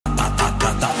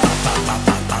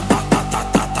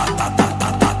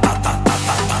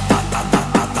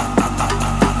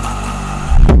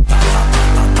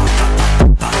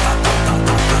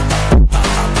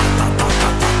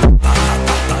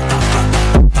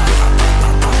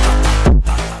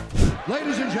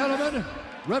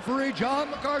Referee John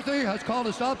McCarthy has called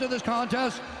a stop to this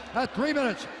contest at 3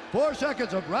 minutes, 4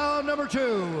 seconds of round number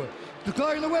 2,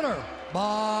 declaring the winner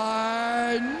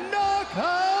by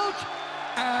knockout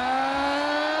and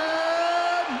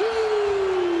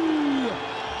new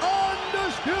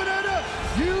undisputed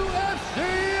UFC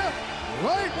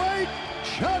lightweight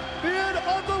champion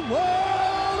of the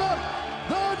world,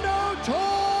 the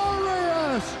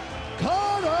notorious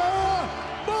Conor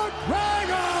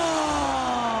McGregor!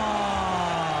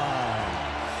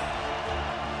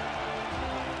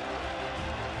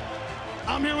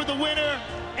 I'm here with the winner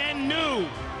and new,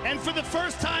 and for the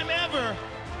first time ever,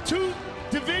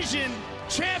 two-division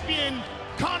champion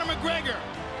Conor McGregor.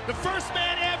 The first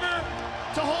man ever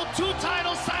to hold 2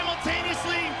 titles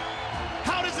simultaneously.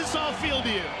 How does this all feel to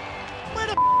you? Where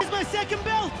the is my second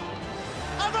belt?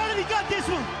 I've already got this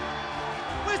one.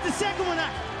 Where's the second one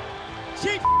at?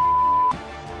 Cheap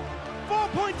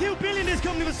 4.2 billion this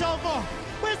company was sold for.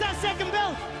 Where's that second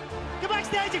belt? Go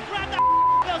backstage and grab that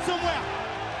belt somewhere.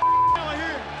 I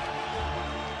hear.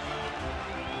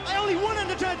 I only won and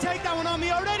they're trying to take that one on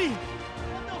me already.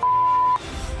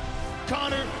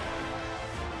 Conor,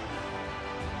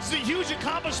 it's a huge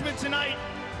accomplishment tonight.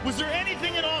 Was there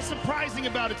anything at all surprising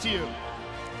about it to you?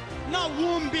 Not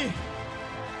one bit.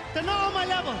 They're not on my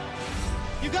level.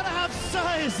 You've got to have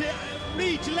size,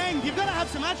 reach, length. You've got to have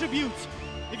some attributes.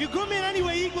 If you come in any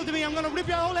way equal to me, I'm going to rip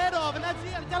your whole head off, and that's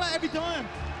it. I tell her every time.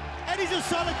 Eddie's a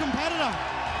solid competitor.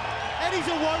 Eddie's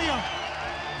a warrior.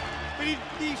 But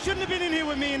he shouldn't have been in here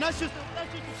with me, and that's just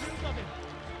the truth of it.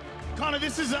 Conor,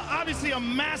 this is obviously a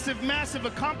massive, massive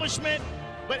accomplishment,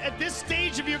 but at this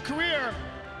stage of your career,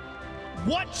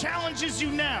 what challenges you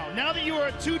now? Now that you are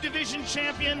a 2-division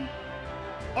champion,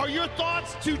 are your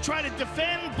thoughts to try to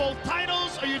defend both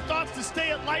titles? Are your thoughts to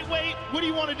stay at lightweight? What do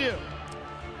you want to do?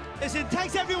 Listen,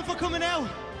 thanks everyone for coming out.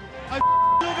 I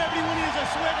love every one of you, I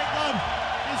swear to God.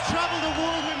 He's traveled the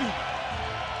world with me.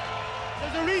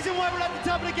 There's a reason why we're at the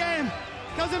top of the game.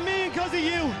 Because of me and because of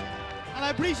you. And I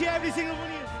appreciate every single one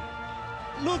of you.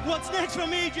 Look, what's next for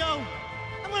me, Joe?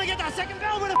 I'm gonna get that second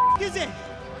belt. Where the is it?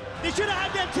 They should have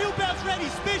had them 2 belts ready,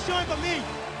 spit shine for me.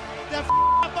 They're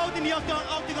both in the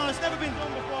Octagon. It's never been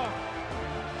done before.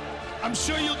 I'm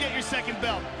sure you'll get your second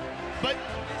belt, but...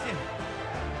 Listen,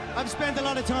 I've spent a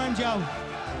lot of time, Joe,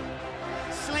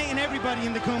 slating everybody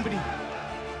in the company.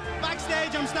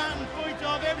 Backstage, I'm starting fights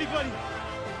off everybody.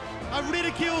 I've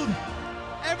ridiculed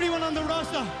everyone on the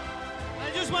roster.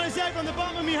 I just want to say from the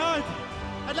bottom of my heart,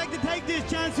 I'd like to take this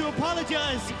chance to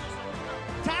apologize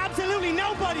to absolutely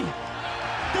nobody.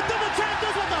 The double champ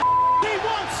does what the he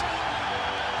wants.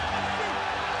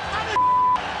 Let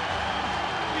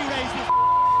me raise this.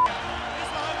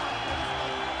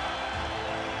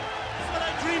 This is what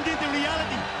I dreamed into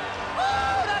reality.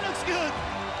 Oh, that looks good.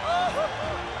 Oh,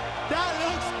 that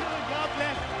looks good. God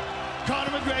bless.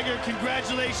 Conor McGregor,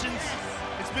 congratulations.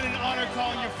 It's been an honor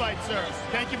calling your fight, sir.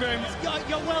 Thank you very much.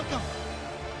 You're welcome.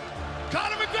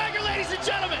 Conor McGregor, ladies and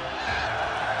gentlemen.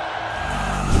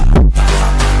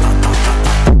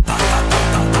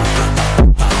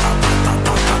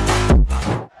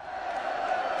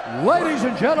 Ladies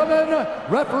and gentlemen,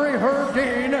 referee Herb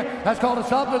Dean has called a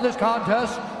stop to this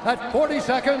contest at 40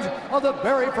 seconds of the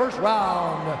very first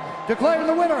round, declaring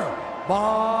the winner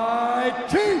by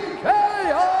TKO,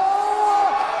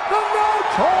 the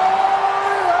notorious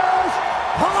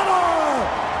Conor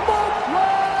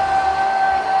McGregor!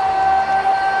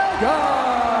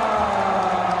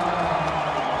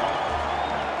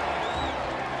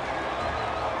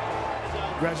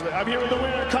 Congratulations. I'm here with the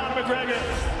winner, Conor McGregor.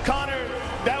 Conor,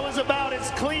 that was about as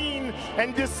clean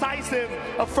and decisive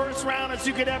a first round as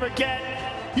you could ever get.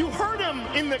 You hurt him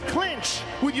in the clinch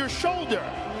with your shoulder.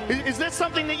 Is that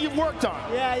something that you've worked on?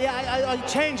 Yeah, I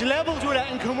changed levels with it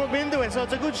and come up into it, so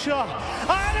it's a good shot.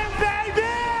 On him, baby!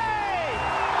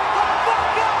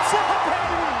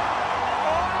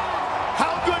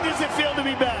 How good does it feel to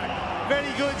be back?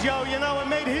 Very good, Joe. You know, I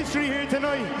made history here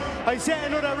tonight. I set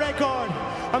another record.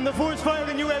 I'm the first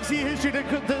fighter in UFC history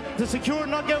to secure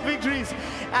knockout victories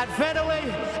at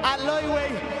featherweight, at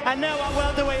lightweight, and now at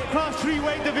welterweight, across 3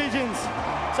 weight divisions.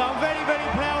 So I'm very, very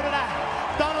proud of that.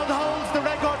 Donald holds the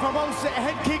record for most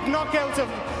head kick knockouts of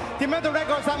the amount of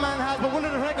records that man has, but one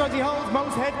of the records he holds,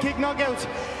 most head kick knockouts.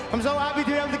 I'm so happy to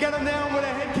be able to get him down with a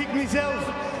head kick myself.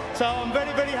 So I'm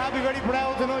very, very happy, very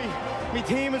proud tonight. My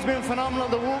team has been phenomenal,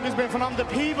 the work has been phenomenal,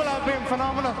 the people have been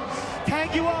phenomenal.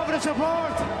 Thank you all for the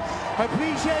support. I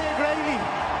appreciate it greatly.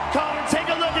 Conor, take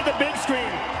a look at the big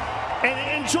screen and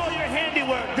enjoy your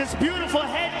handiwork. This beautiful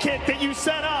head kick that you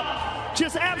set up,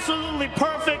 just absolutely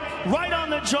perfect, right on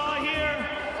the jaw here.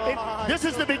 This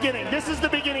is the beginning. This is the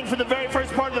beginning for the very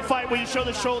first part of the fight where you show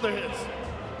the shoulder hits.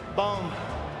 Boom.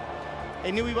 I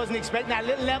knew he wasn't expecting that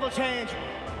little level change,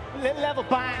 little level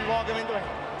bang walking into it.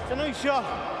 It's a nice shot.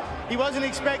 He wasn't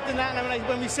expecting that, and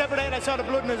when we separated, I saw the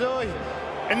blood in his eye.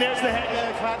 And there's the head.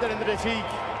 Yeah, clattered into the cheek.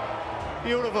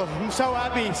 Beautiful. I'm so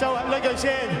happy. So, like I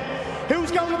said,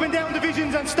 who's going up and down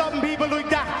divisions and stopping people like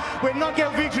that with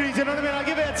knockout victories? You know what I mean? I'll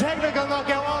give it a technical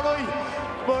knockout, all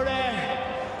right. But,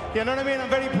 you know what I mean? I'm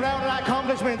very proud of that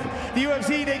accomplishment. The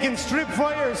UFC, they can strip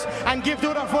fighters and give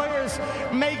other fighters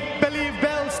make-believe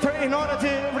belts in order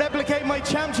to replicate my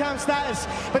champ status.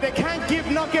 But they can't give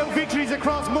knockout victories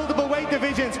across multiple weight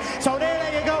divisions. So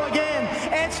there you go again.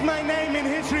 Etch my name in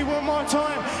history one more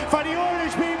time. For the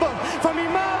Irish people, for me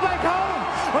man back home.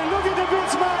 I look at the big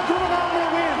smile coming on with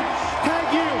a win.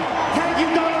 Thank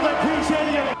you, Donald. I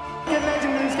appreciate it. You're a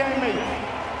legend in this game, mate.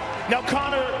 Now,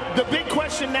 Conor, the big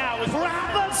question now is...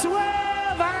 Rapid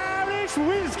 12 Irish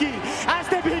whiskey. That's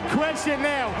the big question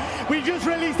now. We just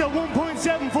released a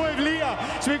 1.75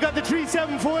 litre. So we've got the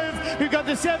 375, we've got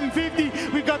the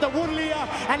 750, we've got the 1 litre,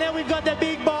 and then we've got the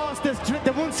big boss, the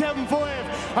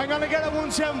 175. I'm going to get a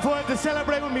 175 to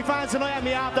celebrate with my fans tonight at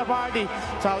my after party.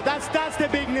 So that's the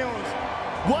big news.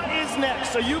 What is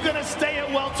next? Are you going to stay at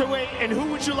welterweight, and who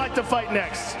would you like to fight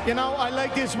next? You know, I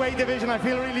like this weight division. I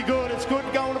feel really good. It's good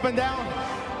going up and down.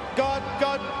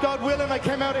 God willing, I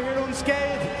came out of here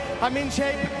unscathed. I'm in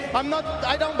shape.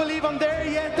 I don't believe I'm there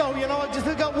yet, though. You know, I just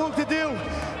still got work to do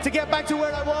to get back to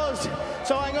where I was.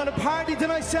 So I'm going to party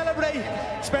tonight, celebrate,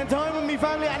 spend time with my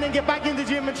family, and then get back in the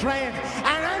gym and train.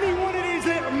 And any one of these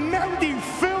little mouthy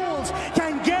fools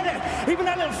can get it. Even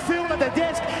that little fool at the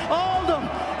desk, all of them,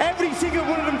 every single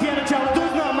one of them get a job. It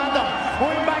does not matter.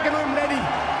 I'm back and I'm ready.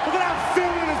 Look at that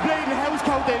fool in his blading house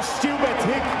coat, that stupid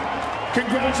tick.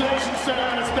 Congratulations, sir,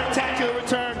 on a spectacular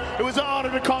return. It was an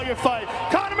honor to call your fight.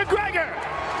 Conor McGregor!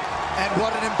 And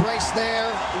what an embrace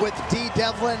there with D.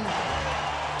 Devlin.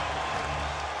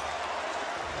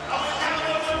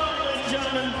 Ladies and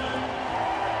gentlemen.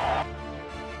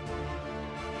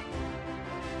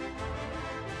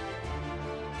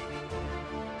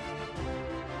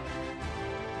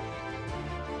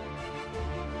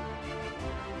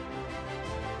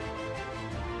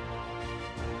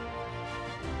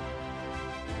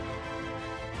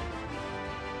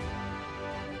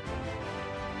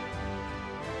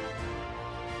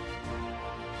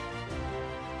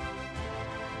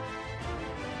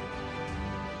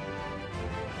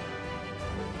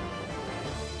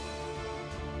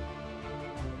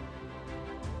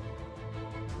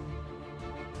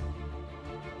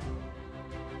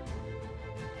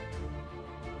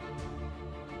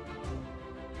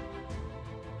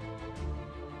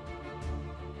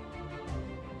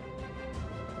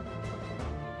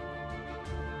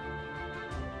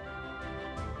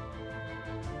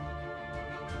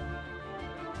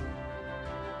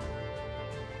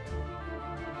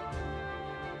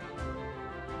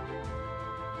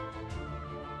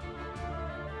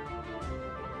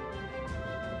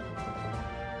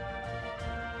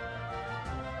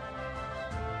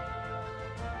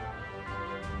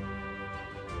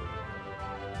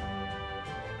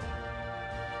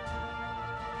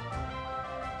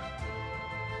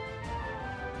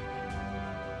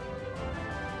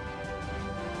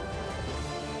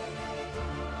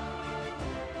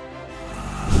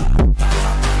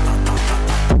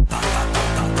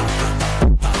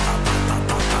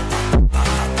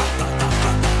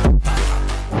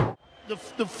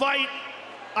 The fight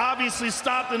obviously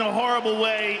stopped in a horrible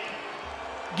way.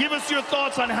 Give us your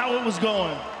thoughts on how it was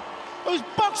going. I was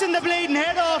boxing the bleeding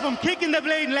head off him, kicking the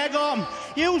bleeding leg off him.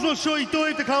 Usual side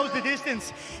dive to close the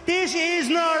distance. This is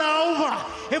not over.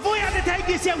 If I had to take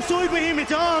this outside with him,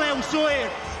 it's all outside.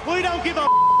 I don't give a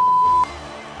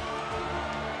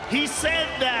He said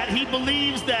that he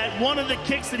believes that one of the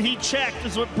kicks that he checked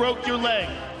is what broke your leg.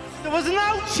 There was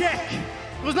no check.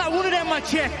 There was not one of them I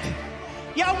checked.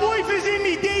 Your wife is in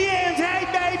me DMs, hey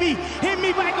baby, hit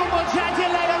me back up, I'll chat to you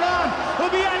later on. We'll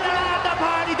be at the after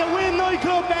party, the win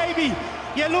nightclub, baby.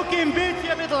 You looking bitch,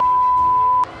 you little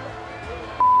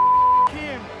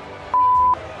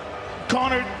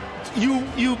Conor,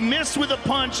 you missed with a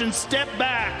punch and stepped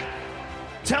back.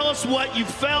 Tell us what you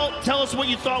felt, tell us what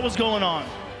you thought was going on.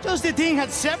 Just the thing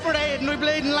had separated and my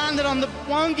blade landed on the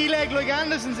wonky leg like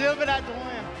Anderson Silva that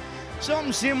time.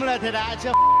 Something similar to that.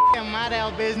 mad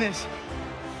out business.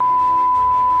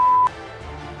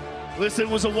 Listen,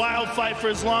 it was a wild fight for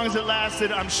as long as it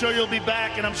lasted. I'm sure you'll be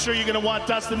back, and I'm sure you're going to want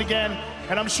Dustin again,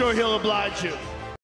 and I'm sure he'll oblige you.